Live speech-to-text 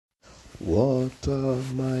What a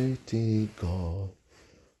mighty God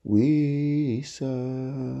we serve.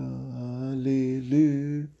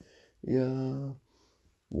 Hallelujah.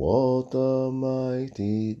 What a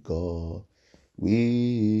mighty God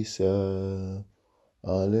we serve.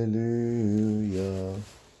 Hallelujah.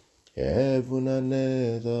 Heaven and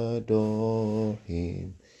earth adore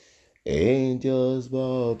him. Angels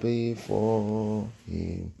bow before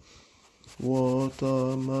him. What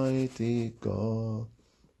a mighty God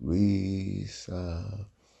we serve.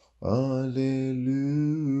 Hallelujah.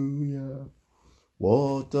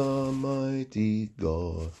 What a mighty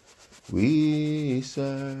God we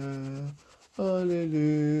serve.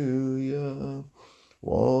 Hallelujah.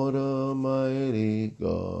 What a mighty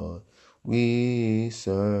God we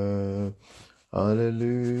serve.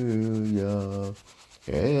 Hallelujah.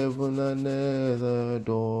 Heaven and earth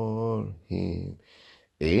adore him.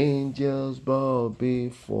 Angels bow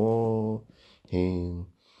before him.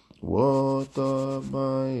 What a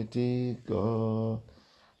mighty God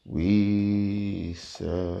we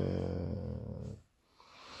serve.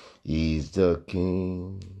 He's the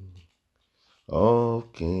King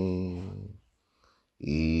of kings.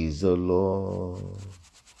 He's the Lord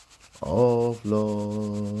of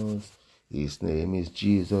lords. His name is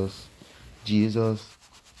Jesus, Jesus,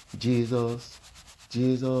 Jesus,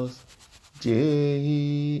 Jesus, Jesus.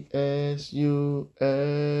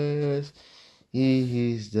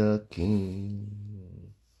 He is the King.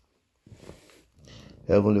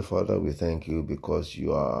 Heavenly Father, we thank you because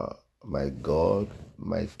you are my God,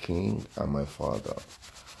 my King, and my Father.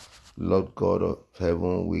 Lord God of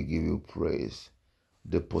heaven, we give you praise.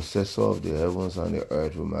 The possessor of the heavens and the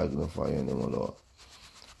earth, we magnify your name, O Lord.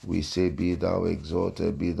 We say, be thou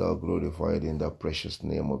exalted, be thou glorified in the precious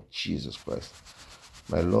name of Jesus Christ.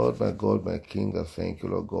 My Lord, my God, my King, I thank you,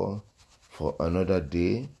 Lord God, for another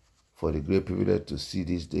day, for the great privilege to see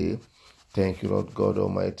this day. Thank you, Lord God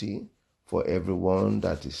Almighty, for everyone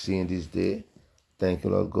that is seeing this day. Thank you,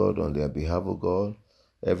 Lord God, on their behalf of God.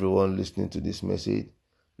 Everyone listening to this message,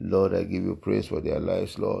 Lord, I give you praise for their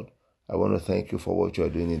lives, Lord. I want to thank you for what you are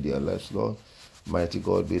doing in their lives, Lord. Mighty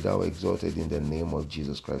God, be thou exalted in the name of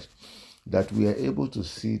Jesus Christ. That we are able to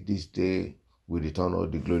see this day, we return all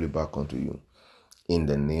the glory back unto you. In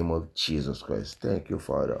the name of Jesus Christ. Thank you,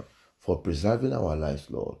 Father, for preserving our lives,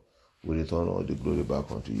 Lord. We return all the glory back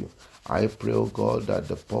unto you. I pray, O God, that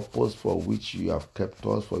the purpose for which you have kept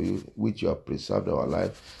us, for you, which you have preserved our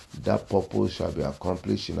life, that purpose shall be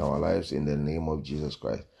accomplished in our lives in the name of Jesus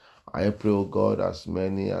Christ. I pray, O God, as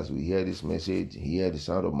many as we hear this message, hear the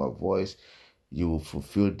sound of my voice, you will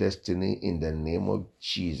fulfill destiny in the name of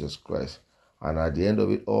Jesus Christ. And at the end of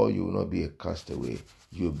it all, you will not be a castaway.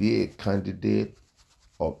 You will be a candidate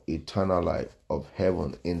of eternal life, of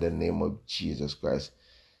heaven, in the name of Jesus Christ.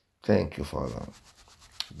 Thank you, Father.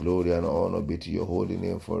 Glory and honor be to your holy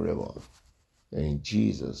name forever. In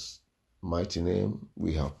Jesus' mighty name,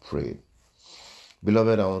 we have prayed.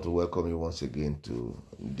 Beloved, I want to welcome you once again to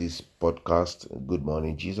this podcast, Good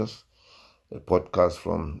Morning Jesus, a podcast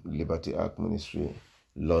from Liberty Ark Ministry,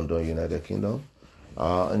 London, United Kingdom.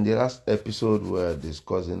 In the last episode, we were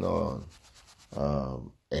discussing on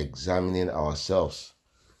examining ourselves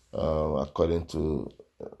according to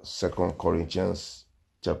 2 Corinthians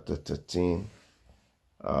chapter 13,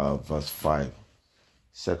 verse 5.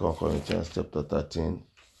 2 Corinthians chapter 13,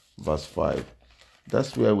 verse 5.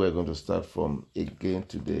 That's where we're going to start from again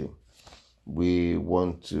today. We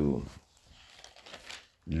want to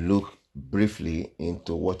look briefly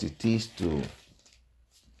into what it is to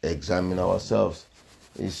examine ourselves.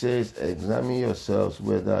 It says, examine yourselves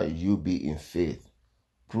whether you be in faith.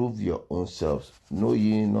 Prove your own selves. Know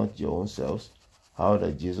ye not your own selves, how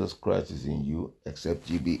that Jesus Christ is in you, except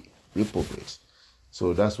ye be reprobates.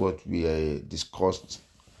 So that's what we discussed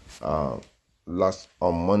on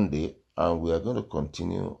Monday, and we are going to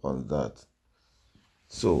continue on that.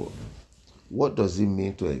 So, what does it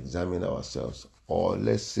mean to examine ourselves? Or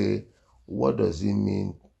let's say, what does it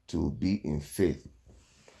mean to be in faith?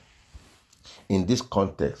 In this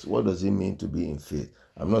context, what does it mean to be in faith?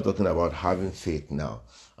 I'm not talking about having faith now.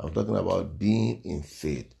 I'm talking about being in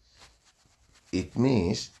faith. It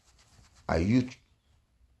means, are you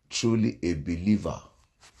truly a believer?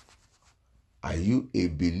 Are you a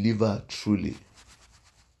believer truly?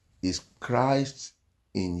 Is Christ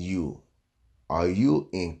in you? Are you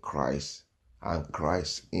in Christ and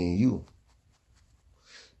Christ in you?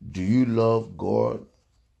 Do you love God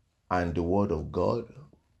and the Word of God?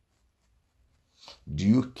 Do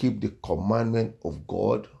you keep the commandment of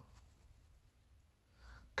God?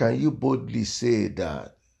 Can you boldly say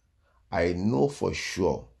that I know for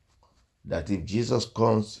sure that if Jesus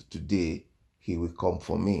comes today, he will come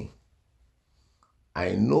for me?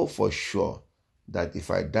 I know for sure that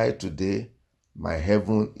if I die today, my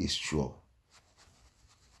heaven is sure.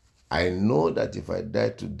 I know that if I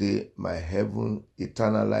die today, my heaven,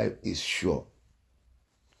 eternal life is sure.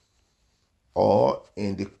 Or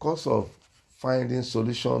in the course of finding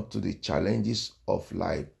solution to the challenges of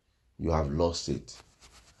life, you have lost it.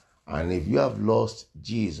 And if you have lost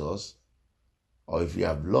Jesus, or if you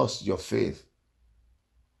have lost your faith,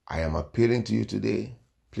 I am appealing to you today,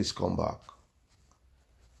 please come back.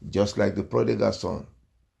 Just like the prodigal son,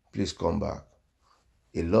 please come back.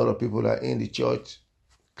 A lot of people are in the church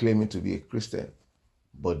claiming to be a Christian,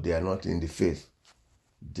 but they are not in the faith.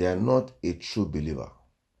 They are not a true believer.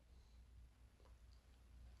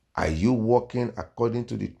 Are you walking according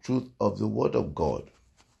to the truth of the word of God?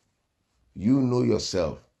 You know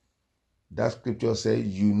yourself. That scripture says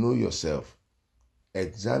you know yourself.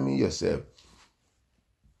 Examine yourself.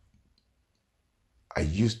 Are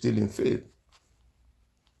you still in faith?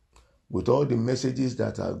 With all the messages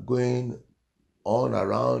that are going on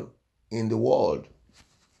around in the world,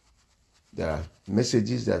 there are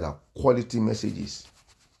messages that are quality messages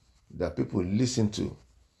that people listen to.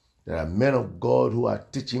 There are men of God who are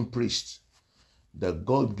teaching priests that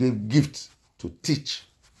God gave gifts to teach,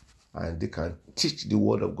 and they can teach the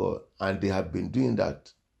word of God, and they have been doing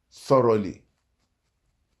that thoroughly.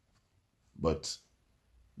 But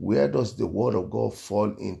where does the word of God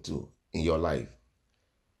fall into in your life?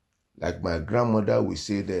 Like my grandmother would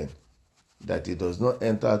say then, that it does not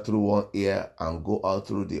enter through one ear and go out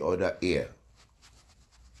through the other ear.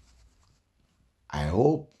 I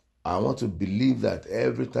want to believe that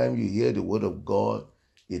every time you hear the word of God,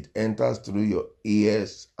 it enters through your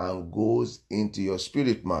ears and goes into your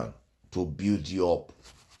spirit man to build you up.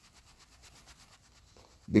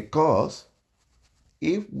 Because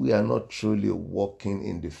if we are not truly walking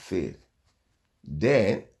in the faith,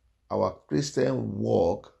 then our Christian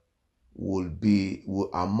walk will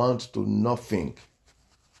amount to nothing.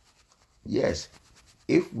 Yes,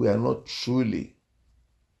 if we are not truly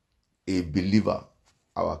a believer,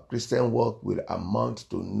 our Christian walk will amount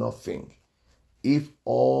to nothing. If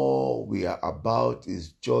all we are about is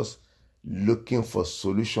just looking for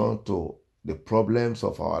solution to the problems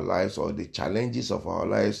of our lives or the challenges of our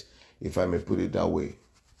lives, if I may put it that way,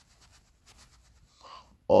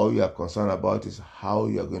 all you are concerned about is how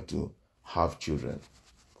you are going to have children.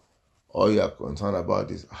 All you are concerned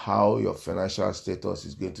about is how your financial status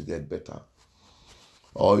is going to get better.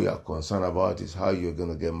 All you are concerned about is how you're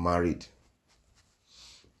going to get married.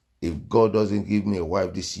 If God doesn't give me a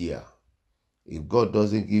wife this year, if God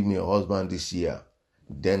doesn't give me a husband this year,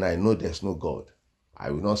 then I know there's no God.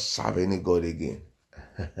 I will not serve any God again.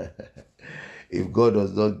 If God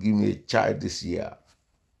does not give me a child this year,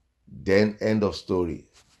 then end of story.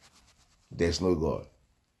 There's no God.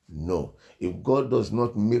 No. If God does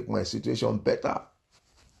not make my situation better,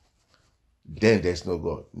 then there's no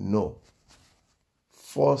God. No.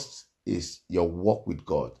 First is your walk with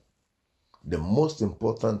God. The most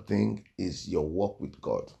important thing is your walk with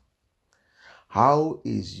God. How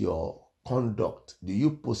is your conduct? Do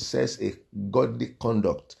you possess a godly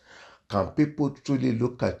conduct? Can people truly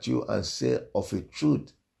look at you and say, of a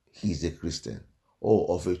truth, he's a Christian?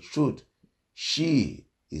 Or of a truth, she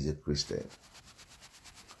is a Christian?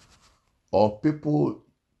 Or people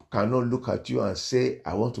cannot look at you and say,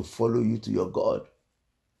 I want to follow you to your God.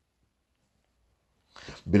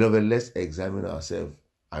 Beloved, let's examine ourselves.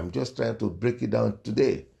 I'm just trying to break it down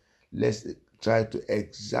today. Let's try to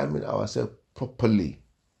examine ourselves properly.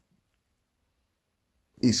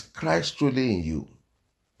 Is Christ truly in you?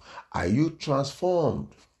 Are you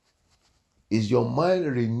transformed? Is your mind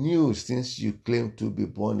renewed since you claim to be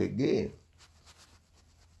born again?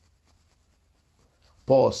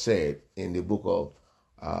 Paul said in the book of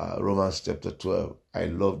Romans chapter 12, I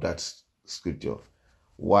love that scripture.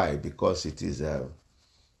 Why? Because it is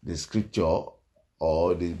the scripture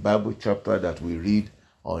or the Bible chapter that we read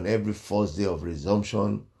on every first day of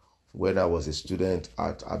resumption when I was a student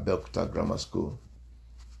at Abeokuta Grammar School.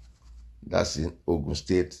 That's in Ogun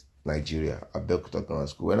State, Nigeria, Abeokuta Grammar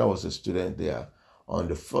School. When I was a student there, on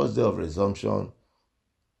the first day of resumption,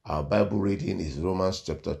 our Bible reading is Romans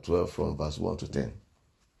chapter 12 from verse 1 to 10.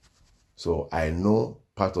 So I know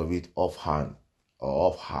part of it offhand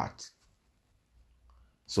or off heart.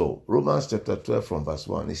 So Romans chapter 12 from verse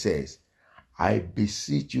 1, it says, I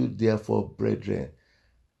beseech you therefore, brethren,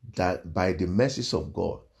 that by the mercies of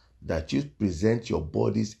God, that you present your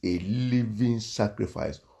bodies a living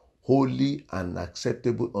sacrifice, holy and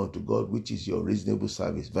acceptable unto God, which is your reasonable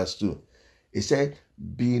service. Verse 2, it said,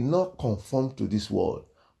 be not conformed to this world,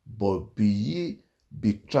 but be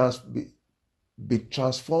Be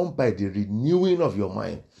transformed by the renewing of your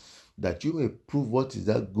mind, that you may prove what is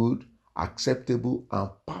that good, acceptable, and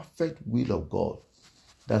perfect will of God.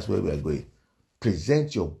 That's where we are going.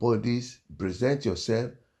 Present your bodies, present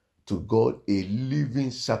yourself to God, a living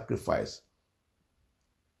sacrifice.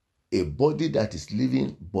 A body that is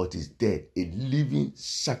living but is dead, a living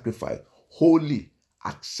sacrifice, holy,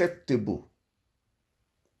 acceptable.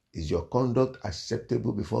 Is your conduct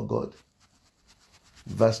acceptable before God?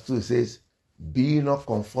 Verse 2 says, be not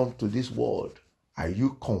conformed to this world. Are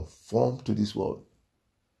you conformed to this world?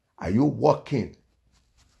 Are you walking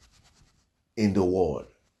in the world?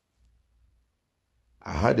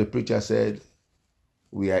 I heard the preacher said,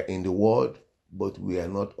 we are in the world, but we are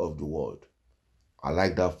not of the world. I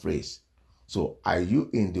like that phrase. So are you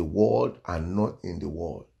in the world and not in the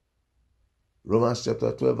world? Romans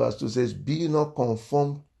chapter 12 verse 2 says, be not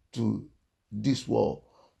conformed to this world,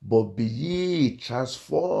 but be ye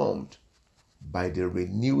transformed by the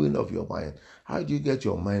renewing of your mind. How do you get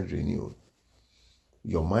your mind renewed?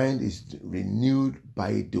 Your mind is renewed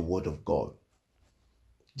by the word of God.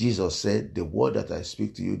 Jesus said, the word that I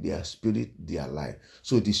speak to you, they are spirit, they are life.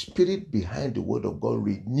 So the spirit behind the word of God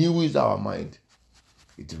renews our mind.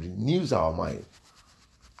 It renews our mind.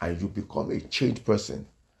 And you become a changed person.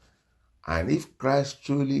 And if Christ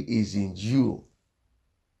truly is in you,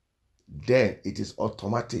 then it is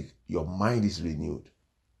automatic. Your mind is renewed.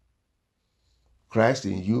 Christ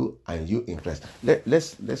in you and you in Christ.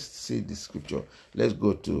 Let's see the scripture. Let's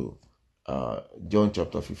go to John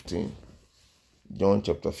chapter 15. John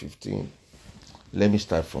chapter 15. Let me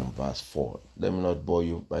start from verse 4. Let me not bore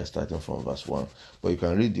you by starting from verse 1. But you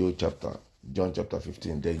can read the whole chapter, John chapter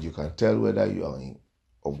 15. Then you can tell whether you are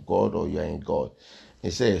of God or you are in God.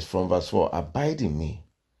 It says from verse 4, abide in me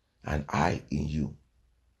and I in you.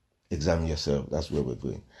 Examine yourself. That's where we're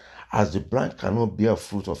going. As the branch cannot bear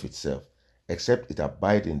fruit of itself, except it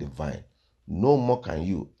abide in the vine, no more can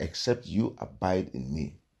you, except you abide in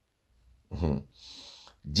me.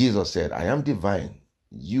 Jesus said, I am the vine,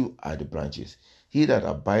 you are the branches. He that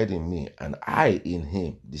abide in me, and I in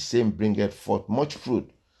him, the same bringeth forth much fruit.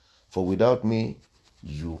 For without me,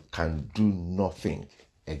 you can do nothing.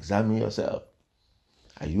 Examine yourself.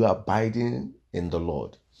 Are you abiding in the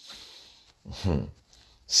Lord?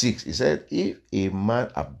 6, he said, if a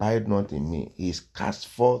man abide not in me, he is cast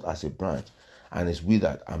forth as a branch and is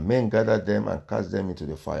withered, and men gather them and cast them into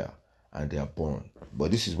the fire, and they are burned.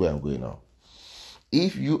 But this is where I'm going now.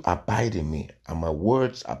 If you abide in me, and my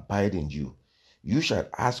words abide in you, you shall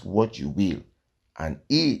ask what you will, and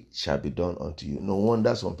it shall be done unto you. No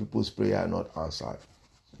wonder some people's prayer are not answered.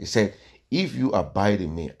 He said, if you abide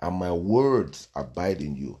in me, and my words abide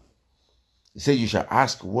in you, he said, you shall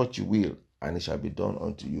ask what you will, and it shall be done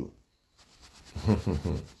unto you.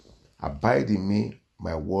 Abide in me,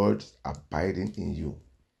 my words abiding in you.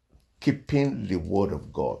 Keeping the word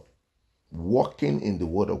of God. Walking in the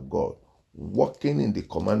word of God. Walking in the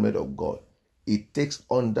commandment of God. It takes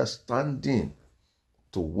understanding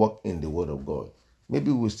to walk in the word of God. Maybe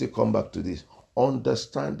we'll still come back to this.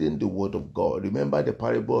 Understanding the word of God. Remember the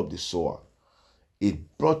parable of the sower.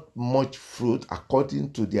 It brought much fruit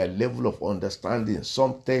according to their level of understanding.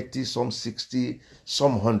 Some 30, some 60,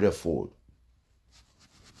 some 100-fold.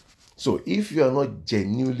 So if you are not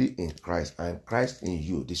genuinely in Christ and Christ in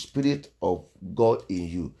you, the Spirit of God in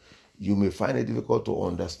you, you may find it difficult to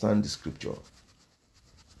understand the scripture.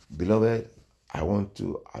 Beloved, I want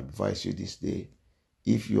to advise you this day,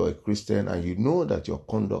 if you are a Christian and you know that your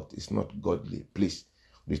conduct is not godly, please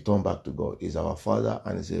return back to God. He's our Father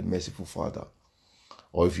and He's a merciful Father.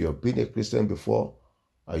 Or if you have been a Christian before,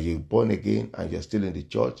 are you born again and you're still in the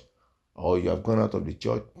church, or you have gone out of the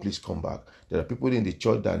church, please come back. There are people in the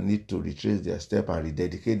church that need to retrace their step and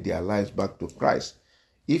rededicate their lives back to Christ.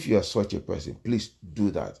 If you are such a person, please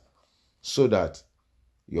do that so that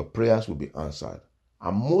your prayers will be answered.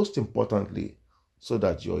 And most importantly, so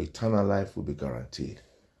that your eternal life will be guaranteed.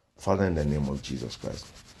 Father, in the name of Jesus Christ,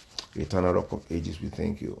 eternal rock of ages, we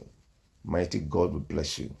thank you. Mighty God, we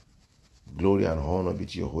bless you. Glory and honor be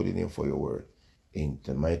to your holy name for your word. In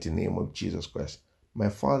the mighty name of Jesus Christ. My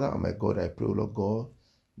Father and my God, I pray, Lord God,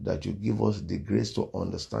 that you give us the grace to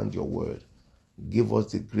understand your word. Give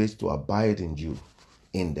us the grace to abide in you.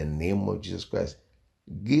 In the name of Jesus Christ.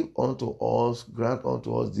 Give unto us, grant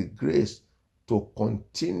unto us the grace to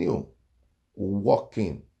continue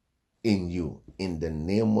walking in you. In the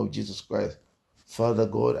name of Jesus Christ. Father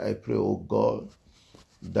God, I pray, O God,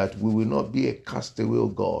 that we will not be a castaway, O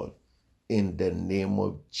God, in the name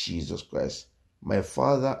of Jesus Christ. My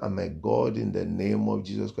Father and my God, in the name of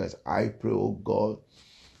Jesus Christ, I pray, O God,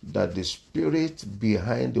 that the Spirit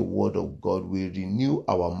behind the Word of God will renew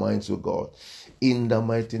our minds, O God, in the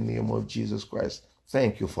mighty name of Jesus Christ.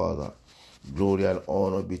 Thank you, Father. Glory and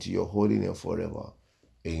honor be to your holy name forever.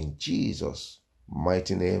 In Jesus'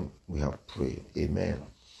 mighty name we have prayed. Amen.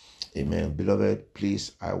 Amen. Beloved,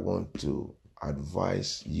 please, I want to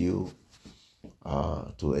advise you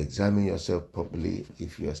to examine yourself properly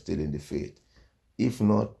if you are still in the faith. If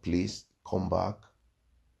not, please come back,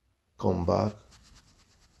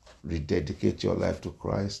 rededicate your life to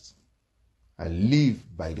Christ, and live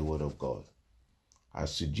by the word of God.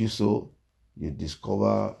 As you do so, you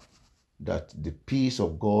discover that the peace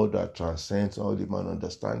of God that transcends all human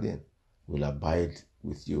understanding will abide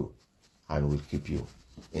with you and will keep you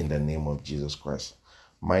in the name of Jesus Christ.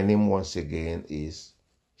 My name once again is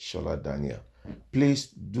Shola Daniel. Please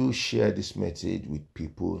do share this message with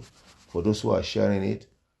people. For those who are sharing it,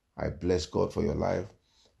 I bless God for your life.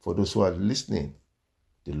 For those who are listening,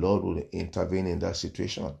 the Lord will intervene in that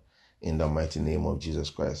situation in the mighty name of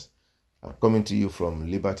Jesus Christ. I'm coming to you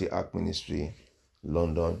from Liberty Ark Ministry,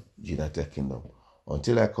 London, United Kingdom.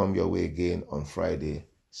 Until I come your way again on Friday,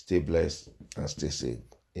 stay blessed and stay safe.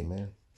 Amen.